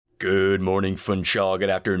Good morning, Funchal.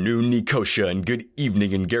 Good afternoon, Nicosia. And good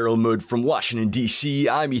evening in Geralmud from Washington, D.C.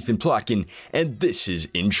 I'm Ethan Plotkin, and this is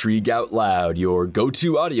Intrigue Out Loud, your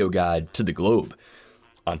go-to audio guide to the globe.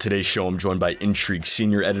 On today's show, I'm joined by Intrigue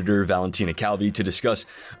senior editor Valentina Calvi to discuss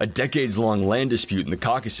a decades-long land dispute in the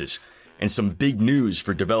Caucasus and some big news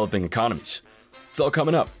for developing economies. It's all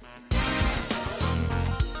coming up.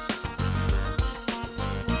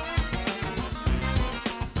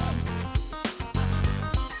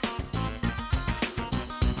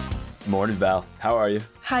 Morning, Val. How are you?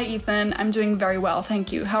 Hi, Ethan. I'm doing very well,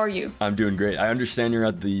 thank you. How are you? I'm doing great. I understand you're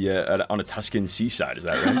at the on a Tuscan seaside. Is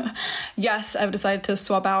that right? Yes, I've decided to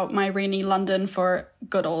swap out my rainy London for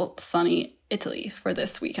good old sunny Italy for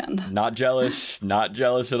this weekend. Not jealous. Not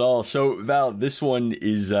jealous at all. So, Val, this one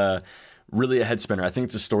is really a head spinner. I think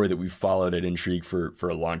it's a story that we've followed at Intrigue for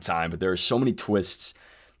a long time, but there are so many twists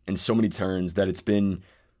and so many turns that it's been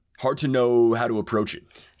hard to know how to approach it.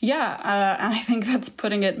 Yeah, and I think that's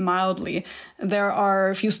putting it mildly. There are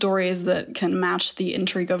a few stories that can match the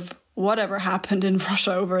intrigue of whatever happened in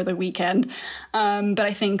Russia over the weekend, but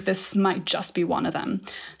I think this might just be one of them.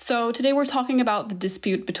 So today we're talking about the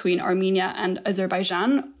dispute between Armenia and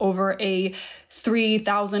Azerbaijan over a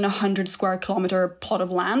 3,100 square kilometer plot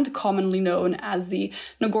of land, commonly known as the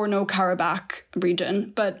Nagorno-Karabakh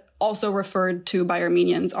region, but also referred to by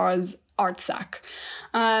Armenians as Artsakh.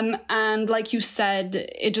 And like you said,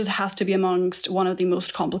 it just has to be amongst one of the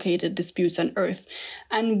most complicated disputes on Earth,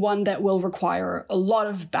 and one that will require a lot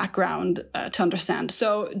of background to understand.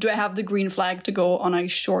 So do I have the green flag to go on a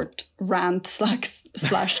short rant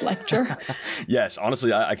slash lecture? Yes,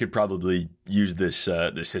 honestly, I could probably use this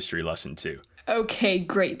history lesson too. Okay,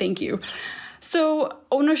 great. Thank you. So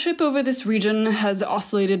ownership over this region has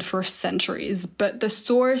oscillated for centuries, but the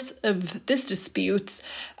source of this dispute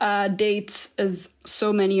dates, as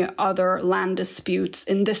so many other land disputes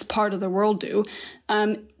in this part of the world do,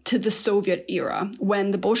 to the Soviet era,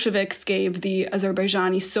 when the Bolsheviks gave the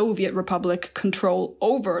Azerbaijani Soviet Republic control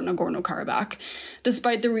over Nagorno-Karabakh,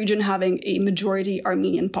 despite the region having a majority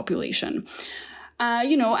Armenian population.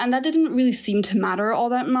 And that didn't really seem to matter all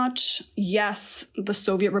that much. Yes, the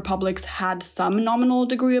Soviet republics had some nominal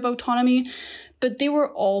degree of autonomy, but they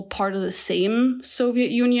were all part of the same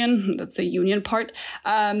Soviet Union. That's the union part.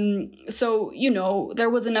 So, there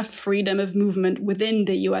was enough freedom of movement within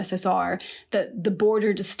the USSR that the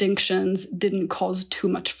border distinctions didn't cause too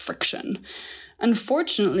much friction.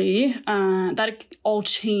 Unfortunately, that all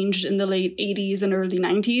changed in the late 80s and early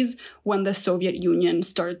 90s when the Soviet Union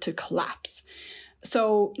started to collapse.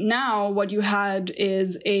 So now what you had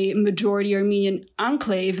is a majority Armenian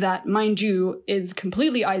enclave that, mind you, is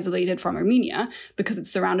completely isolated from Armenia because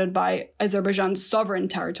it's surrounded by Azerbaijan's sovereign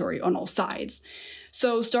territory on all sides.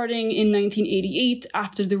 So starting in 1988,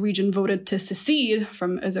 after the region voted to secede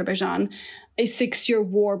from Azerbaijan, a 6-year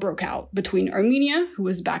war broke out between Armenia, who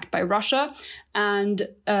was backed by Russia, and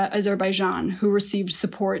Azerbaijan, who received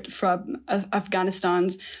support from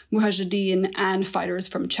Afghanistan's Mujahideen and fighters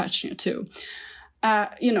from Chechnya too.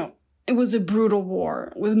 It was a brutal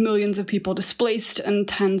war with millions of people displaced and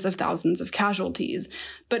tens of thousands of casualties.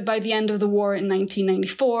 But by the end of the war in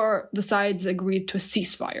 1994, the sides agreed to a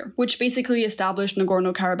ceasefire, which basically established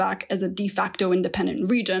Nagorno-Karabakh as a de facto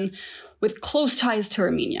independent region with close ties to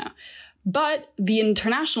Armenia. But the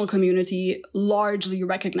international community largely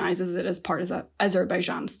recognizes it as part of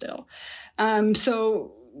Azerbaijan still.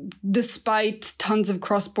 So despite tons of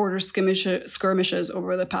cross-border skirmishes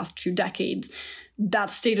over the past few decades,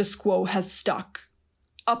 that status quo has stuck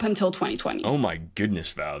up until 2020. Oh my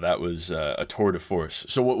goodness, Val. That was a tour de force.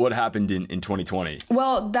 So what happened in 2020?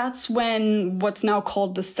 Well, that's when what's now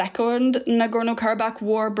called the Second Nagorno-Karabakh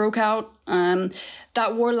War broke out.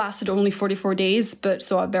 That war lasted only 44 days, but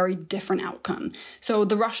saw a very different outcome. So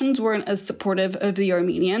the Russians weren't as supportive of the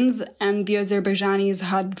Armenians, and the Azerbaijanis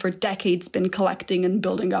had for decades been collecting and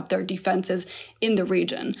building up their defenses in the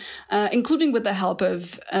region, including with the help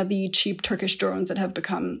of the cheap Turkish drones that have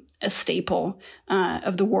become a staple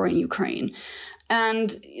of the war in Ukraine.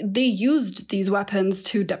 And they used these weapons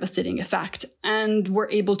to devastating effect and were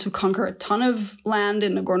able to conquer a ton of land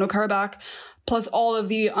in Nagorno-Karabakh, plus all of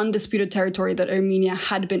the undisputed territory that Armenia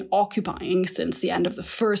had been occupying since the end of the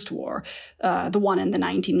First War, the one in the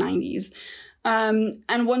 1990s.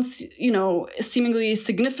 And once, a seemingly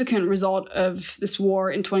significant result of this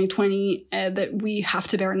war in 2020 that we have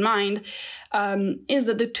to bear in mind is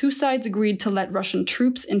that the two sides agreed to let Russian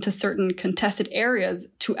troops into certain contested areas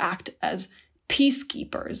to act as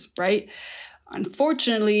peacekeepers, right?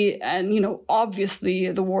 Unfortunately, and, obviously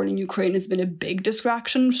the war in Ukraine has been a big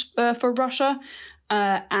distraction for Russia.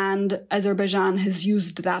 and Azerbaijan has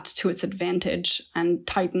used that to its advantage and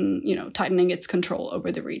tightening its control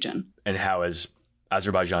over the region. And how has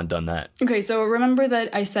Azerbaijan done that? Okay, so remember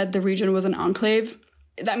that I said the region was an enclave?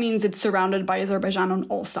 That means it's surrounded by Azerbaijan on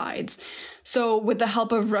all sides. So with the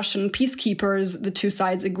help of Russian peacekeepers, the two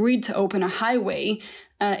sides agreed to open a highway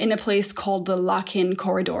in a place called the Lakin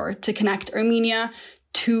Corridor to connect Armenia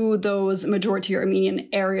to those majority Armenian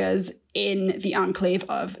areas in the enclave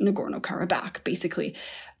of Nagorno-Karabakh, basically.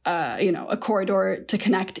 A corridor to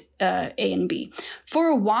connect A and B. For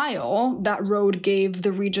a while, that road gave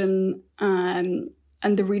the region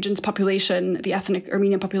and the region's population, the ethnic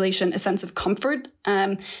Armenian population, a sense of comfort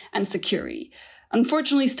and security.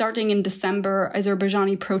 Unfortunately, starting in December,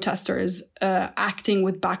 Azerbaijani protesters, acting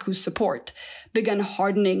with Baku's support, began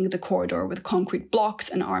hardening the corridor with concrete blocks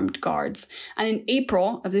and armed guards. And in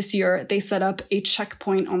April of this year, they set up a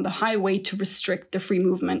checkpoint on the highway to restrict the free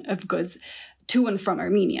movement of goods to and from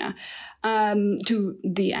Armenia, to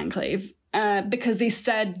the enclave. Because they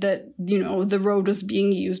said that, the road was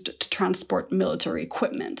being used to transport military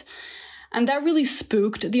equipment. And that really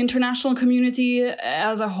spooked the international community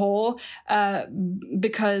as a whole,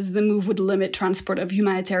 because the move would limit transport of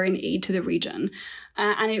humanitarian aid to the region.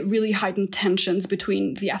 And it really heightened tensions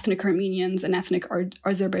between the ethnic Armenians and ethnic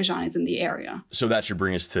Azerbaijanis in the area. So that should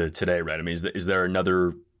bring us to today, right? I mean, is there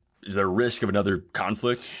a risk of another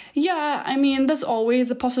conflict? Yeah, I mean, there's always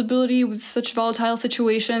a possibility with such volatile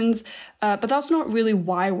situations, but that's not really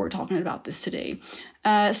why we're talking about this today.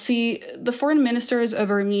 See, the foreign ministers of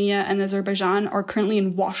Armenia and Azerbaijan are currently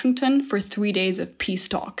in Washington for 3 days of peace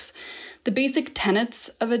talks. The basic tenets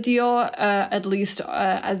of a deal, at least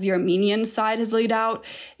as the Armenian side has laid out,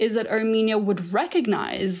 is that Armenia would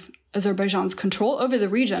recognize Azerbaijan's control over the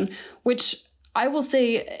region, which I will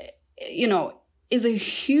say, is a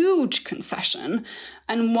huge concession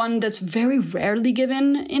and one that's very rarely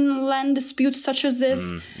given in land disputes such as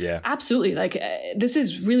this. Yeah. Absolutely. This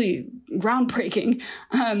is really groundbreaking.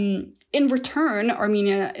 In return,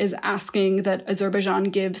 Armenia is asking that Azerbaijan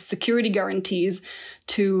give security guarantees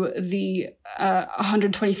to the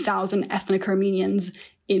 120,000 ethnic Armenians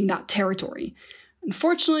in that territory.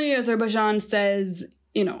 Unfortunately, Azerbaijan says,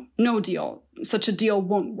 no deal. Such a deal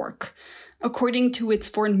won't work. According to its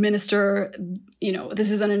foreign minister, this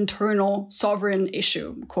is an internal sovereign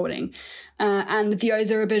issue, quoting. And the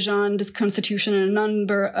Azerbaijan's constitution and a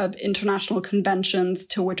number of international conventions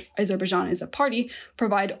to which Azerbaijan is a party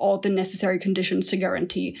provide all the necessary conditions to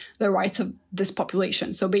guarantee the rights of this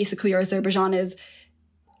population. So basically, Azerbaijan is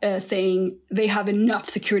saying they have enough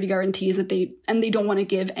security guarantees that they don't want to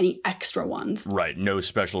give any extra ones. Right. No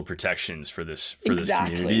special protections for this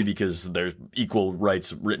Exactly. community because there's equal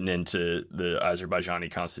rights written into the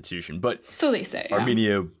Azerbaijani constitution. But so they say.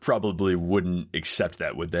 Armenia probably wouldn't accept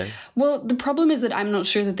that, would they? Well, the problem is that I'm not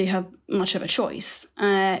sure that they have much of a choice.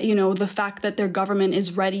 The fact that their government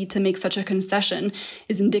is ready to make such a concession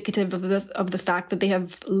is indicative of the fact that they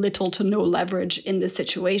have little to no leverage in this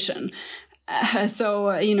situation. So,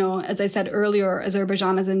 as I said earlier,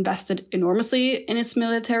 Azerbaijan has invested enormously in its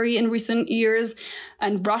military in recent years.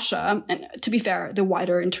 And Russia, and to be fair, the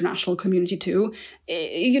wider international community too,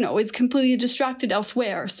 is completely distracted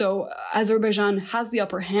elsewhere. So Azerbaijan has the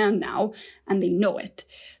upper hand now, and they know it.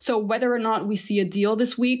 So whether or not we see a deal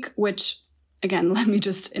this week, which, again, let me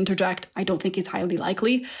just interject, I don't think is highly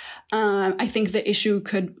likely. I think the issue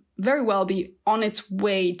could very well be on its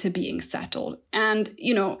way to being settled. And,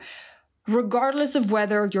 regardless of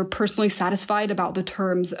whether you're personally satisfied about the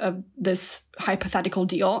terms of this hypothetical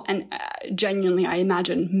deal, and genuinely, I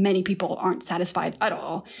imagine many people aren't satisfied at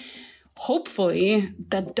all, hopefully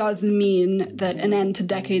that does mean that an end to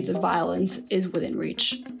decades of violence is within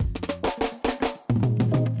reach.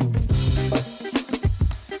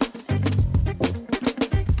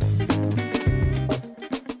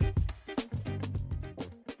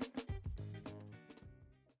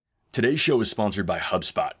 Today's show is sponsored by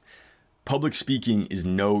HubSpot. Public speaking is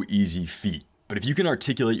no easy feat, but if you can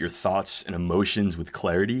articulate your thoughts and emotions with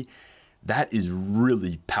clarity, that is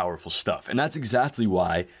really powerful stuff. And that's exactly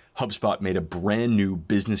why HubSpot made a brand new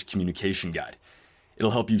business communication guide.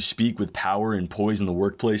 It'll help you speak with power and poise in the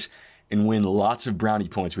workplace and win lots of brownie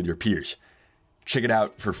points with your peers. Check it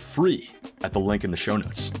out for free at the link in the show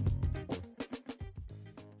notes.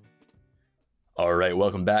 All right,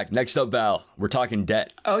 welcome back. Next up, Val, we're talking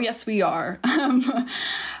debt. Oh, yes, we are.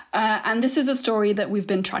 And this is a story that we've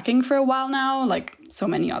been tracking for a while now, like so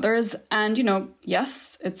many others. And,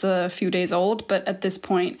 yes, it's a few days old, but at this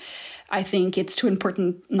point, I think it's too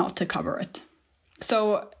important not to cover it.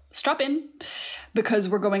 So strap in, because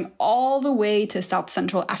we're going all the way to South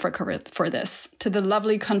Central Africa for this, to the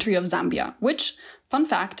lovely country of Zambia, which, fun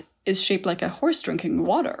fact, is shaped like a horse drinking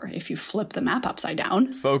water if you flip the map upside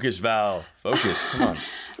down. Focus, Val. Focus. Come on.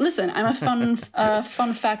 Listen, I'm a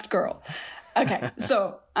fun fact girl. Okay,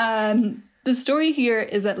 so the story here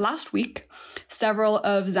is that last week, several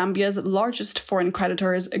of Zambia's largest foreign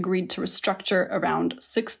creditors agreed to restructure around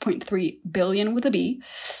 6.3 billion with a B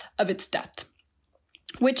of its debt,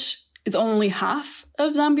 which is only half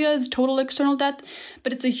of Zambia's total external debt,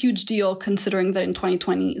 but it's a huge deal considering that in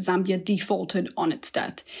 2020, Zambia defaulted on its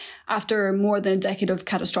debt. After more than a decade of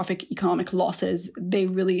catastrophic economic losses, they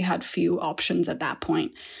really had few options at that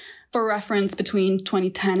point. For reference, between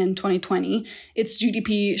 2010 and 2020, its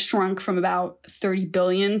GDP shrunk from about 30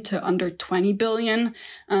 billion to under 20 billion,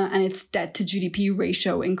 and its debt to GDP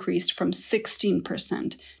ratio increased from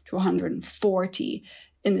 16% to 140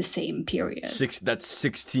 in the same period. That's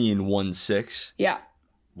 16.16? Yeah.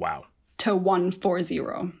 Wow. To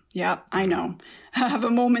 140. Yeah, I know. I have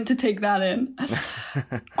a moment to take that in.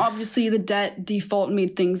 Obviously, the debt default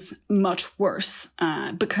made things much worse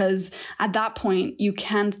because at that point, you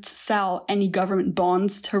can't sell any government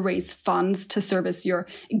bonds to raise funds to service your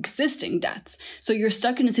existing debts. So you're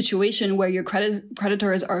stuck in a situation where your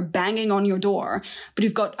creditors are banging on your door, but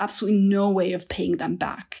you've got absolutely no way of paying them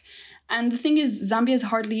back. And the thing is, Zambia is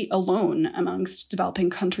hardly alone amongst developing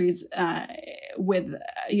countries with,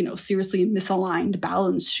 seriously misaligned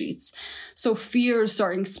balance sheets. So fear is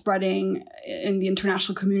spreading in the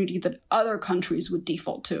international community that other countries would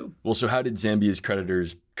default too. Well, so how did Zambia's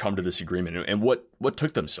creditors come to this agreement, and what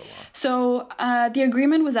took them so long? So the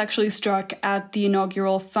agreement was actually struck at the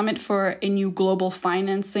inaugural Summit for a New Global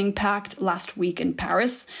Financing Pact last week in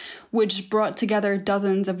Paris, which brought together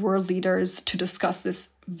dozens of world leaders to discuss this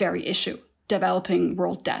very issue, developing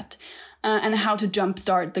world debt, and how to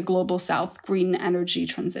jumpstart the global South green energy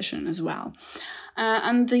transition as well.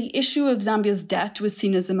 And the issue of Zambia's debt was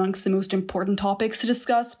seen as amongst the most important topics to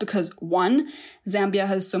discuss because, one, Zambia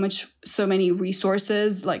has so many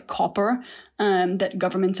resources like copper that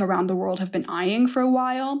governments around the world have been eyeing for a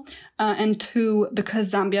while. And two,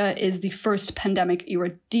 because Zambia is the first pandemic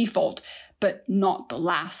era default, but not the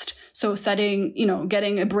last. So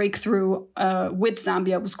getting a breakthrough with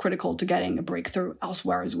Zambia was critical to getting a breakthrough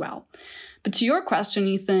elsewhere as well. But to your question,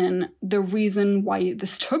 Ethan, the reason why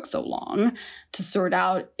this took so long to sort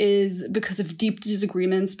out is because of deep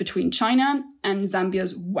disagreements between China and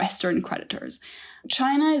Zambia's Western creditors.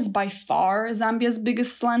 China is by far Zambia's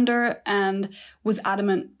biggest lender and was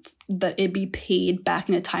adamant that it be paid back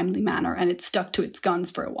in a timely manner, and it stuck to its guns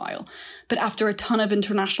for a while. But after a ton of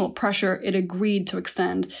international pressure, it agreed to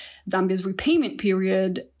extend Zambia's repayment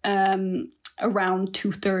period around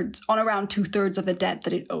two-thirds of the debt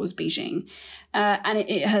that it owes Beijing. And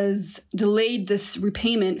it has delayed this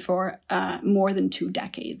repayment for more than 2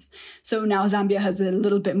 decades. So now Zambia has a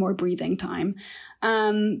little bit more breathing time.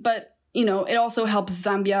 But it also helps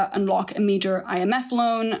Zambia unlock a major IMF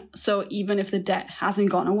loan. So even if the debt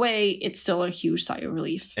hasn't gone away, it's still a huge sigh of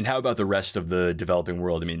relief. And how about the rest of the developing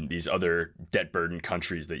world? I mean, these other debt-burdened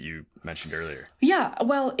countries that you mentioned earlier. Yeah,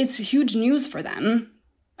 well, it's huge news for them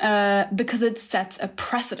because it sets a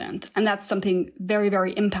precedent. And that's something very,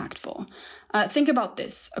 very impactful. Think about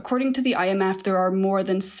this. According to the IMF, there are more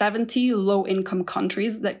than 70 low-income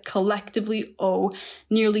countries that collectively owe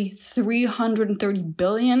nearly 330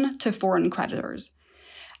 billion to foreign creditors.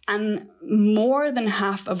 And more than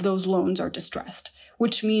half of those loans are distressed,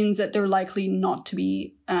 which means that they're likely not to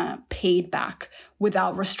be paid back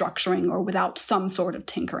without restructuring or without some sort of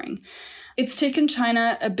tinkering. It's taken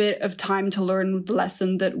China a bit of time to learn the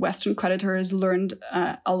lesson that Western creditors learned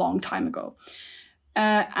a long time ago.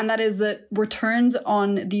 And that is that returns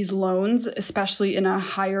on these loans, especially in a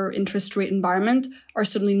higher interest rate environment, are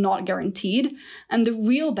certainly not guaranteed. And the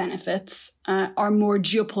real benefits are more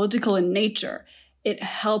geopolitical in nature. It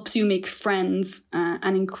helps you make friends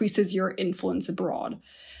and increases your influence abroad.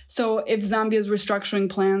 So if Zambia's restructuring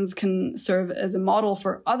plans can serve as a model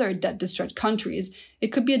for other debt-distressed countries, it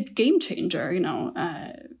could be a game changer,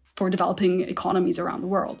 for developing economies around the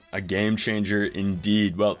world. A game changer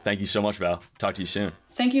indeed. Well, thank you so much, Val. Talk to you soon.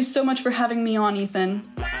 Thank you so much for having me on, Ethan.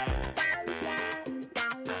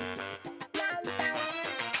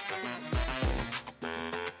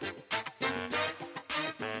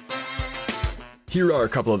 Here are a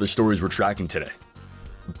couple other stories we're tracking today.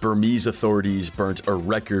 Burmese authorities burnt a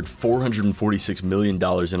record $446 million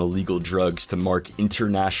in illegal drugs to mark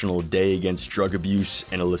International Day Against Drug Abuse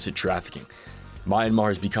and Illicit Trafficking. Myanmar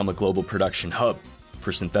has become a global production hub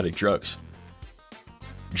for synthetic drugs.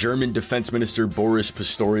 German Defense Minister Boris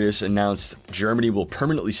Pistorius announced Germany will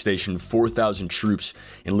permanently station 4,000 troops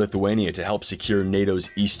in Lithuania to help secure NATO's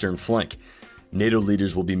eastern flank. NATO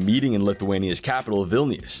leaders will be meeting in Lithuania's capital,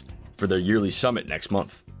 Vilnius, for their yearly summit next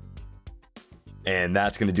month. And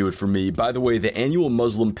that's going to do it for me. By the way, the annual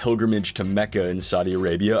Muslim pilgrimage to Mecca in Saudi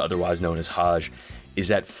Arabia, otherwise known as Hajj, is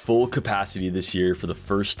at full capacity this year for the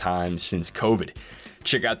first time since COVID.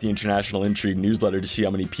 Check out the International Intrigue newsletter to see how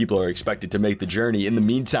many people are expected to make the journey. In the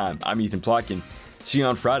meantime, I'm Ethan Plotkin. See you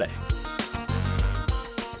on Friday.